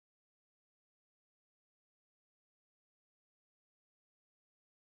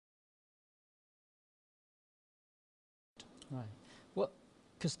Right. Well,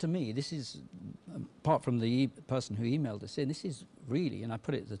 because to me, this is, apart from the person who emailed us in, this is really, and I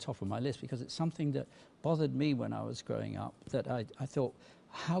put it at the top of my list because it's something that bothered me when I was growing up, that I thought,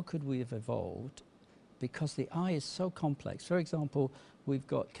 how could we have evolved? Because the eye is so complex. For example, we've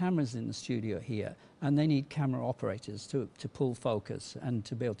got cameras in the studio here, and they need camera operators to pull focus and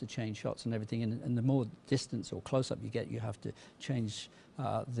to be able to change shots and everything. And the more distance or close-up you get, you have to change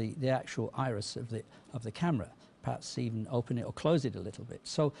the actual iris of the camera, perhaps even open it or close it a little bit.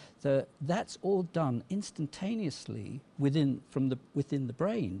 So that's all done instantaneously within the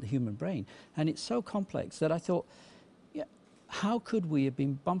brain, the human brain. And it's so complex that I thought, how could we have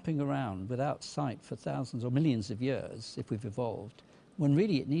been bumping around without sight for thousands or millions of years if we've evolved, when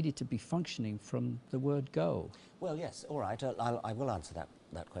really it needed to be functioning from the word go? Well, yes, all right, I will answer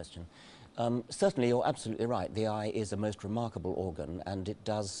that question. Certainly, you're absolutely right. The eye is a most remarkable organ, and it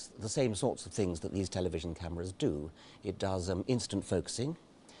does the same sorts of things that these television cameras do. It does instant focusing.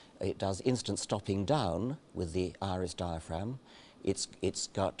 It does instant stopping down with the iris diaphragm. It's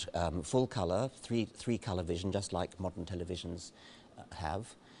got full colour, three colour vision, just like modern televisions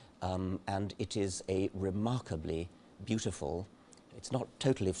have, and it is a remarkably beautiful. It's not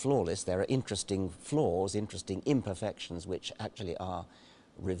totally flawless. There are interesting flaws, interesting imperfections, which actually are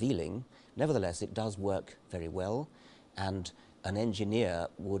revealing. Nevertheless, it does work very well, and an engineer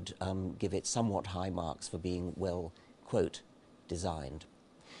would give it somewhat high marks for being well, quote, designed.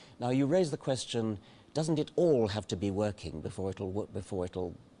 Now, you raise the question, doesn't it all have to be working before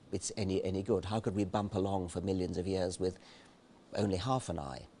it's any good? How could we bump along for millions of years with only half an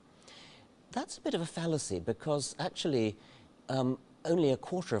eye? That's a bit of a fallacy, because actually only a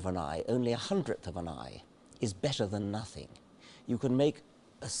quarter of an eye, only 100th of an eye is better than nothing. You can make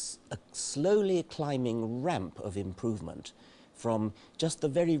a slowly climbing ramp of improvement from just the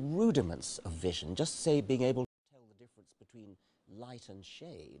very rudiments of vision, just say being able to tell the difference between light and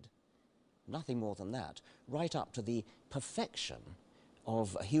shade, nothing more than that, right up to the perfection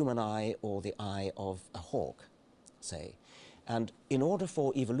of a human eye or the eye of a hawk, say. And in order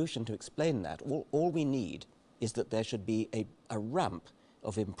for evolution to explain that, all we need is that there should be a ramp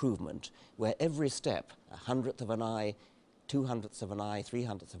of improvement where every step, 100th of an eye, 200ths of an eye,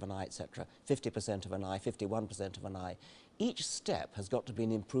 300ths of an eye, etc., 50% of an eye, 51% of an eye, each step has got to be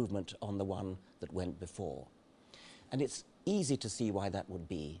an improvement on the one that went before. And it's easy to see why that would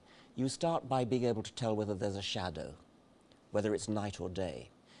be. You start by being able to tell whether there's a shadow, whether it's night or day.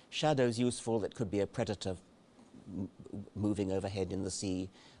 Shadow's useful. That could be a predator moving overhead in the sea.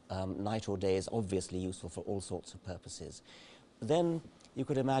 Night or day is obviously useful for all sorts of purposes. Then you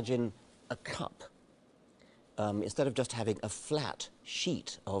could imagine a cup. Instead of just having a flat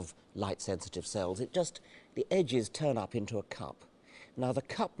sheet of light-sensitive cells, the edges turn up into a cup. Now, the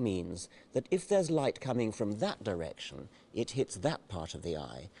cup means that if there's light coming from that direction, it hits that part of the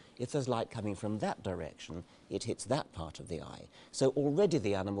eye. If there's light coming from that direction, it hits that part of the eye. So already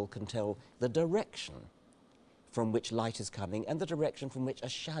the animal can tell the direction from which light is coming and the direction from which a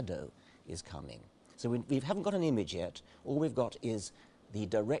shadow is coming. So we haven't got an image yet. All we've got is the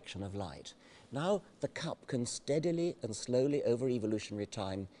direction of light. Now the cup can steadily and slowly over evolutionary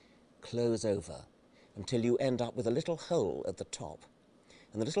time close over until you end up with a little hole at the top.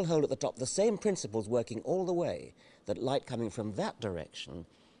 And the little hole at the top, the same principles working all the way, that light coming from that direction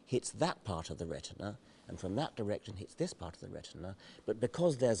hits that part of the retina, and from that direction hits this part of the retina. But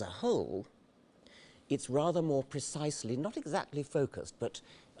because there's a hole, it's rather more precisely, not exactly focused, but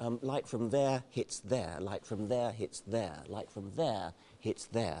light from there hits there, light from there hits there, light from there hits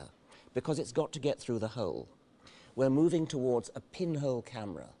there, because it's got to get through the hole. We're moving towards a pinhole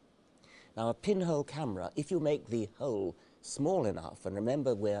camera. Now, a pinhole camera, if you make the hole small enough, and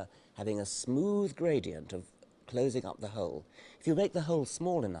remember we're having a smooth gradient of closing up the hole, if you make the hole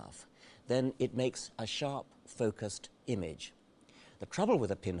small enough, then it makes a sharp, focused image. The trouble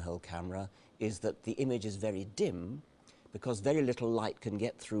with a pinhole camera is that the image is very dim because very little light can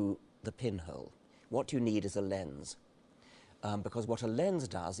get through the pinhole. What you need is a lens, because what a lens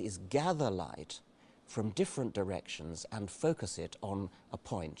does is gather light from different directions and focus it on a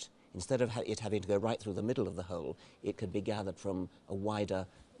point. Instead of it having to go right through the middle of the hole, it can be gathered from a wider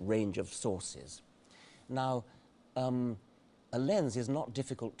range of sources. Now, a lens is not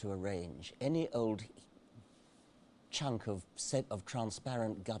difficult to arrange. Any old chunk of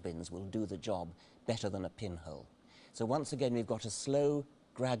transparent gubbins will do the job better than a pinhole. So once again, we've got a slow,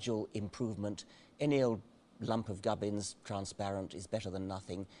 gradual improvement. Any old lump of gubbins, transparent, is better than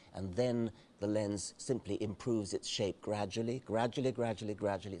nothing, and then the lens simply improves its shape gradually, gradually, gradually,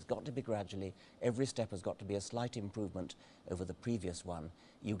 gradually. It's got to be gradually. Every step has got to be a slight improvement over the previous one.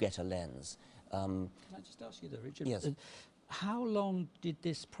 You get a lens. Can I just ask you though, Richard? Yes. How long did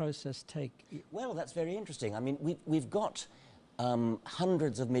this process take? Well, that's very interesting. I mean, we've got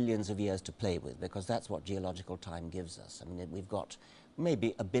hundreds of millions of years to play with, because that's what geological time gives us. I mean, we've got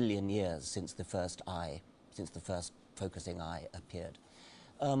maybe 1 billion years since the first focusing eye appeared.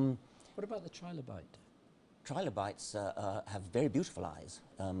 What about the trilobite? Trilobites have very beautiful eyes.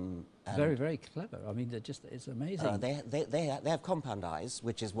 Very, very clever. I mean, it's amazing. They have compound eyes,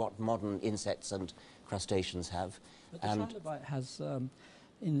 which is what modern insects and crustaceans have. But the trilobite has,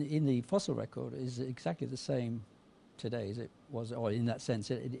 in the fossil record, is exactly the same today as it was, or in that sense,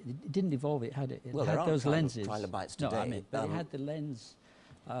 it didn't evolve. It had those lenses. Trilobites today. No, I mean, but it had the lens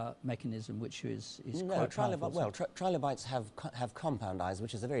mechanism, which is quite powerful. Well, trilobites have compound eyes,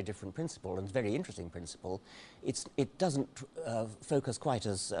 which is a very different principle and very interesting principle. It doesn't focus quite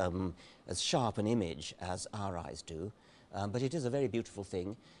as sharp an image as our eyes do, but it is a very beautiful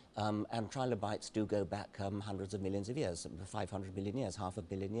thing. And trilobites do go back hundreds of millions of years, 500 million years,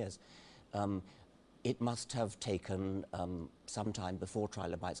 500 million years. It must have taken some time before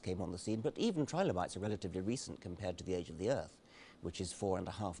trilobites came on the scene, but even trilobites are relatively recent compared to the age of the Earth, which is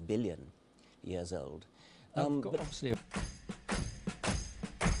 4.5 billion years old.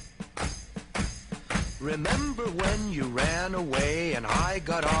 Remember when you ran away and I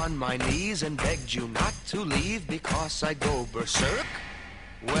got on my knees and begged you not to leave because I'd go berserk?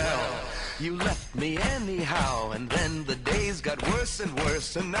 Well, you left me anyhow, and then the days got worse and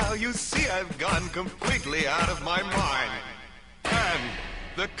worse, and now you see I've gone completely out of my mind. And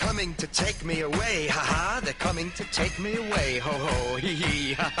they're coming to take me away, ha-ha, they're coming to take me away, ho-ho,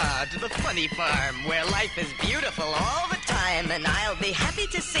 hee-hee, ha-ha, to the funny farm where life is beautiful all the time, and I'll be happy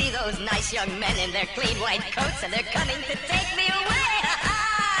to see those nice young men in their clean white coats, and they're coming to take me away, ha-ha!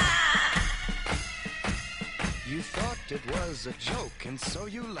 You thought it was a joke, and so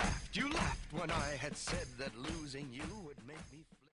you laughed when I had said that losing you would make me